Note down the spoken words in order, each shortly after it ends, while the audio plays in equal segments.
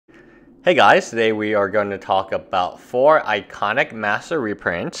Hey guys, today we are going to talk about 4 iconic master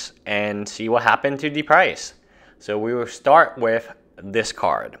reprints and see what happened to the price. So we will start with this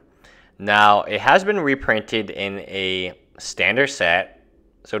card. Now, it has been reprinted in a standard set,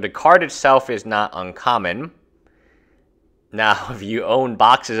 so the card itself is not uncommon. Now, if you own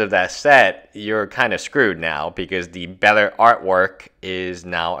boxes of that set, you're kind of screwed now because the better artwork is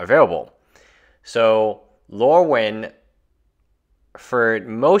now available. So, Lorwyn, for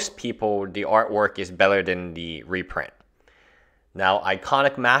most people, the artwork is better than the reprint. Now,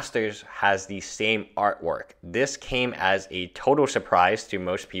 Iconic Masters has the same artwork. This came as a total surprise to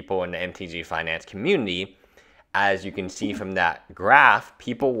most people in the MTG finance community. As you can see from that graph,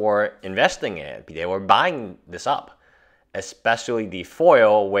 people were investing in it. They were buying this up, especially the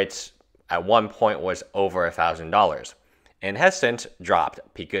foil, which at one point was over $1,000. And has since dropped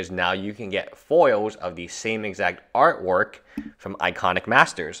because now you can get foils of the same exact artwork from Iconic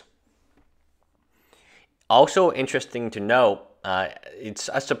Masters. Also interesting to note, it's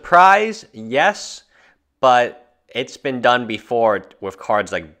a surprise, yes, but it's been done before with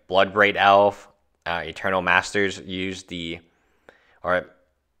cards like Bloodbraid Elf, Eternal Masters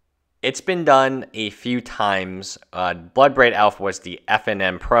it's been done a few times. Bloodbraid Elf was the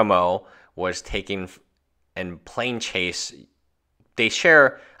FNM promo, was taken and Plane Chase, they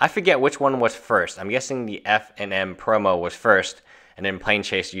share, I forget which one was first. I'm guessing the F&M promo was first, and then Plane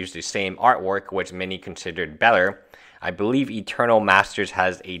Chase used the same artwork, which many considered better. I believe Eternal Masters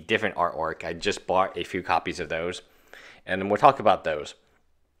has a different artwork. I just bought a few copies of those, and we'll talk about those.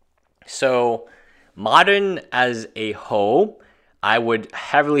 So, Modern as a whole, I would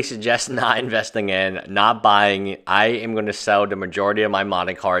heavily suggest not investing in, not buying. I am going to sell the majority of my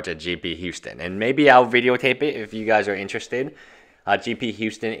Modern cards at GP Houston. And maybe I'll videotape it if you guys are interested. GP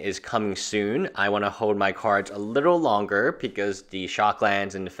Houston is coming soon. I want to hold my cards a little longer because the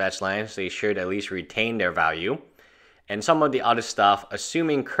Shocklands and the Fetchlands, they should at least retain their value. And some of the other stuff,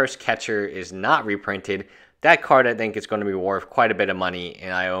 assuming Curse Catcher is not reprinted, that card I think is going to be worth quite a bit of money,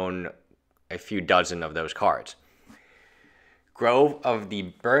 and I own a few dozen of those cards. Grove of the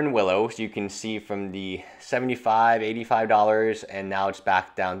Burn Willows, you can see from the $75, $85, and now it's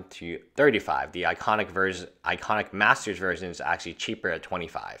back down to $35. The Iconic Masters version is actually cheaper at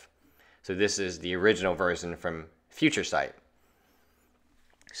 $25. So this is the original version from Future Sight.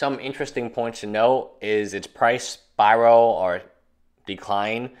 Some interesting points to note is its price spiral or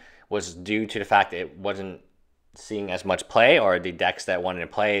decline was due to the fact that it wasn't seeing as much play, or the decks that wanted to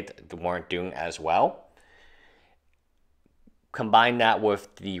play it weren't doing as well. Combine that with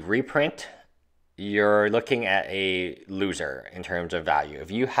the reprint, you're looking at a loser in terms of value.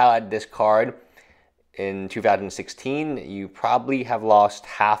 If you had this card in 2016, you probably have lost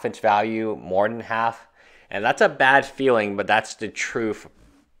half its value, more than half. And that's a bad feeling, but that's the truth.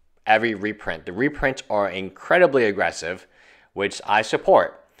 Every reprint. The reprints are incredibly aggressive, which I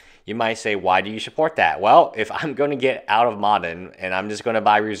support. You might say, why do you support that? Well, if I'm going to get out of Modern and I'm just going to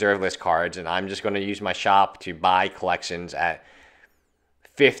buy reserve list cards and I'm just going to use my shop to buy collections at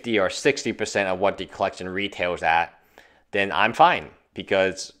 50 or 60% of what the collection retails at, then I'm fine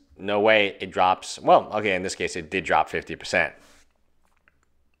because no way it drops. Well, okay, in this case, it did drop 50%.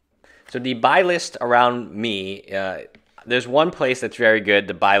 So the buy list around me, there's one place that's very good,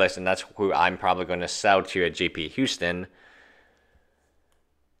 the buy list, and that's who I'm probably going to sell to at GP Houston.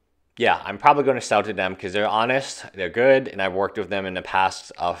 Yeah, I'm probably going to sell to them because they're honest, they're good, and I've worked with them in the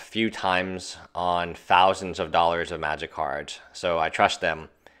past a few times on thousands of dollars of Magic cards, so I trust them.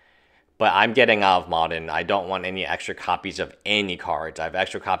 But I'm getting out of Modern. I don't want any extra copies of any cards. I have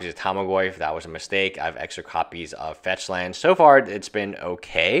extra copies of Tamagotchi, that was a mistake. I have extra copies of Fetchlands. So far, it's been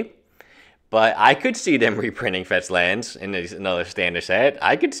okay, but I could see them reprinting Fetchlands in another standard set.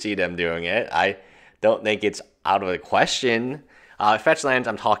 I could see them doing it. I don't think it's out of the question. Fetchlands,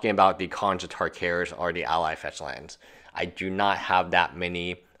 I'm talking about the Khans of Tarkaris or the Ally Fetchlands. I do not have that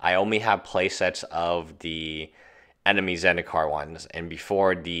many. I only have playsets of the Enemy Zendikar ones. And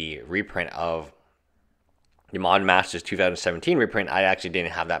before the reprint of the Modern Masters 2017 reprint, I actually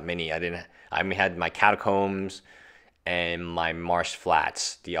didn't have that many. I only had my Catacombs and my Marsh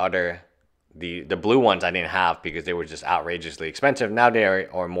Flats. The blue ones I didn't have because they were just outrageously expensive. Now they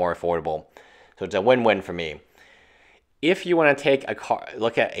are more affordable. So it's a win-win for me. If you want to take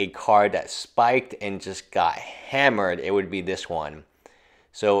look at a card that spiked and just got hammered, it would be this one.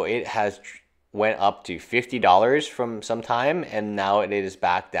 So it has went up to $50 from some time, and now it is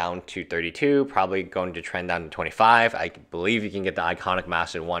back down to $32, probably going to trend down to $25. I believe you can get the Iconic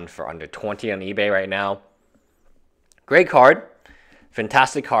Master one for under $20 on eBay right now. Great card,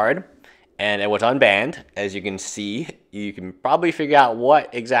 fantastic card, and it was unbanned. As you can see, you can probably figure out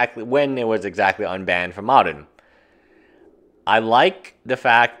when it was exactly unbanned from Modern. I like the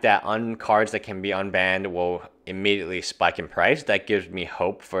fact that cards that can be unbanned will immediately spike in price. That gives me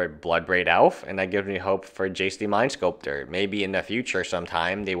hope for Bloodbraid Elf, and that gives me hope for Jace the Mind Sculptor. Maybe in the future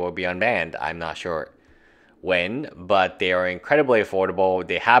sometime they will be unbanned. I'm not sure when, but they are incredibly affordable.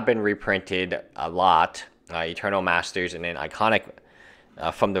 They have been reprinted a lot. Eternal Masters and then Iconic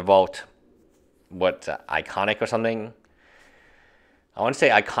from the Vault. Iconic or something? I want to say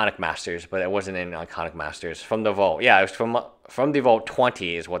Iconic Masters, but it wasn't in Iconic Masters. From the Vault. Yeah, it was from the Vault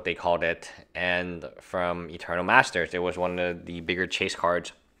 20 is what they called it. And from Eternal Masters, it was one of the bigger chase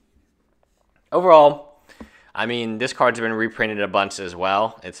cards. Overall, I mean, this card's been reprinted a bunch as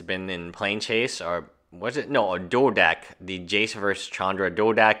well. It's been in Plain Chase, or was it? No, a dual deck. The Jace vs. Chandra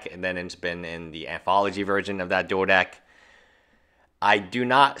dual deck, and then it's been in the anthology version of that dual deck. I do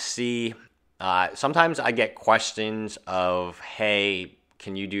not see... sometimes I get questions of, hey,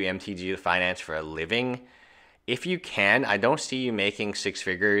 can you do MTG finance for a living? If you can, I don't see you making six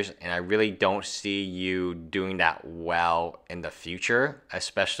figures, and I really don't see you doing that well in the future,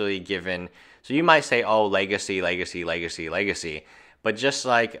 especially given... So you might say, oh, legacy, legacy, legacy, legacy. But just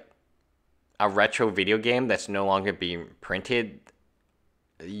like a retro video game that's no longer being printed,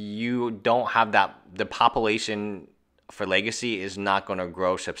 you don't have that... The population... for Legacy is not going to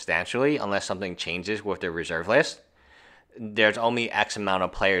grow substantially unless something changes with the reserve list. There's only X amount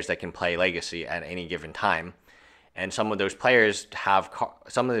of players that can play Legacy at any given time. And some of those players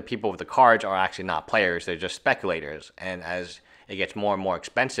some of the people with the cards are actually not players, they're just speculators. And as it gets more and more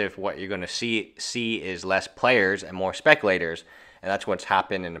expensive, what you're going to see is less players and more speculators. And that's what's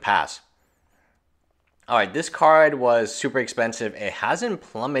happened in the past. Alright, this card was super expensive. It hasn't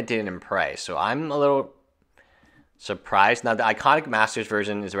plummeted in price, so I'm a little... surprised. Now, the Iconic Masters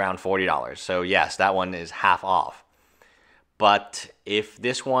version is around $40. So, yes, that one is half off. But if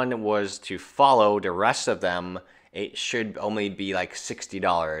this one was to follow the rest of them, it should only be like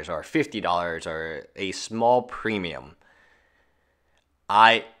 $60 or $50 or a small premium.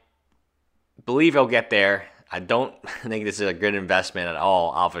 I believe it'll get there. I don't think this is a good investment at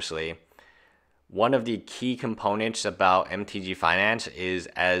all, obviously. One of the key components about MTG Finance is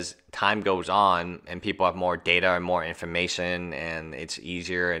as time goes on and people have more data and more information and it's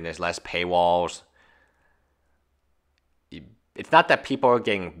easier and there's less paywalls. It's not that people are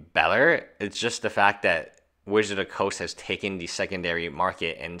getting better. It's just the fact that Wizard of the Coast has taken the secondary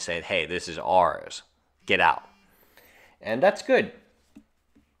market and said, hey, this is ours. Get out. And that's good.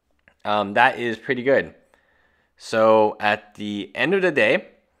 That is pretty good. So at the end of the day,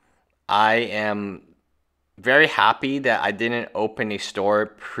 I am very happy that I didn't open a store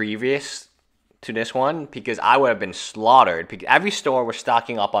previous to this one because I would have been slaughtered because every store was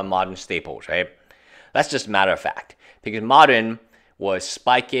stocking up on Modern staples, right? That's just a matter of fact because Modern was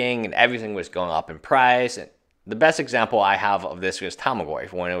spiking and everything was going up in price. And the best example I have of this was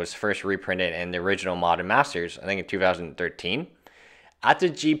Tamagotchi when it was first reprinted in the original Modern Masters, I think in 2013. At the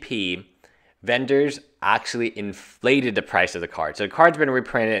GP, vendors actually inflated the price of the card. So the card's been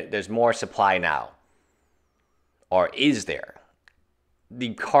reprinted. There's more supply now. Or is there?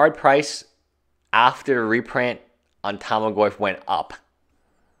 The card price after reprint on Tamagotchi went up.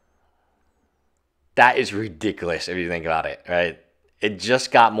 That is ridiculous if you think about it, right? It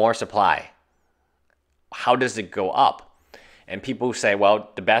just got more supply. How does it go up? And people say, well,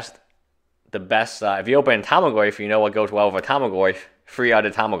 the best, if you open a Tamagotchi, you know what goes well with a Tamagotchi, free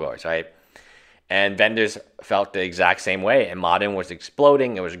other Tamagotchis, right? And vendors felt the exact same way. And Modern was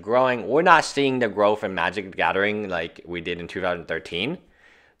exploding. It was growing. We're not seeing the growth in Magic the Gathering like we did in 2013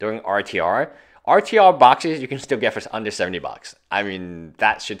 during RTR. RTR boxes you can still get for under $70. I mean,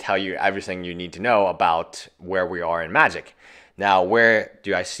 that should tell you everything you need to know about where we are in Magic. Now, where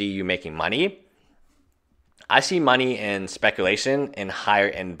do I see you making money? I see money in speculation and higher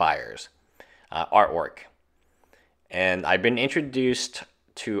end buyers, artwork. And I've been introduced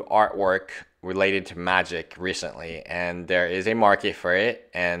to artwork related to Magic recently, and there is a market for it,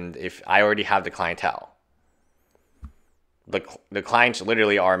 and if I already have the clientele. The clients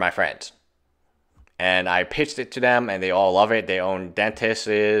literally are my friends. And I pitched it to them, and they all love it. They own dentists,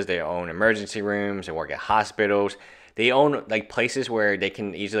 they own emergency rooms, they work at hospitals. They own like places where they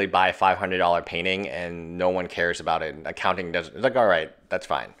can easily buy a $500 painting, and no one cares about it. Accounting doesn't. It's like, all right, that's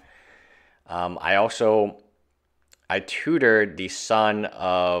fine. I tutored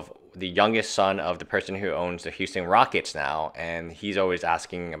the youngest son of the person who owns the Houston Rockets now, and he's always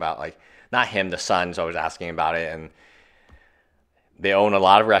asking about, like, not him, the son's always asking about it, and They own a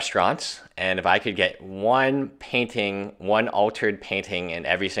lot of restaurants, and if I could get one painting, one altered painting in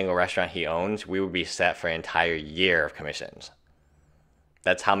every single restaurant he owns, we would be set for an entire year of commissions.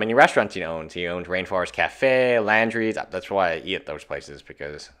 That's how many restaurants he owns. He owns Rainforest Cafe, Landry's. That's why I eat at those places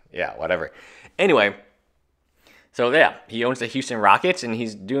because, yeah, whatever. Anyway, so yeah, he owns the Houston Rockets, and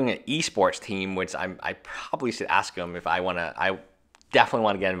he's doing an esports team, which I probably should ask him if I want to. I definitely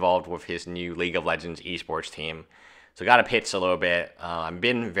want to get involved with his new League of Legends esports team. So got to pitch a little bit. I've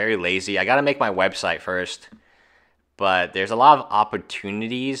been very lazy. I got to make my website first. But there's a lot of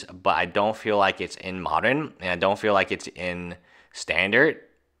opportunities, but I don't feel like it's in modern, and I don't feel like it's in standard.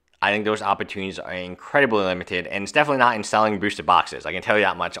 I think those opportunities are incredibly limited, and it's definitely not in selling boosted boxes. I can tell you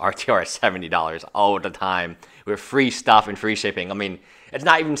that much. RTR is $70 all the time with free stuff and free shipping. I mean, it's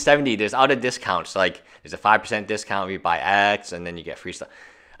not even 70. There's other discounts. Like there's a 5% discount if you buy X, and then you get free stuff.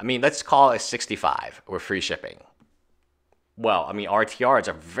 I mean, let's call it 65 with free shipping. Well, I mean, RTR is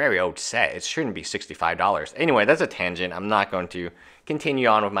a very old set. It shouldn't be $65. Anyway, that's a tangent. I'm not going to continue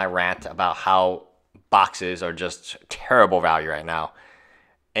on with my rant about how boxes are just terrible value right now.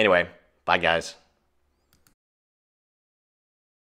 Anyway, bye guys.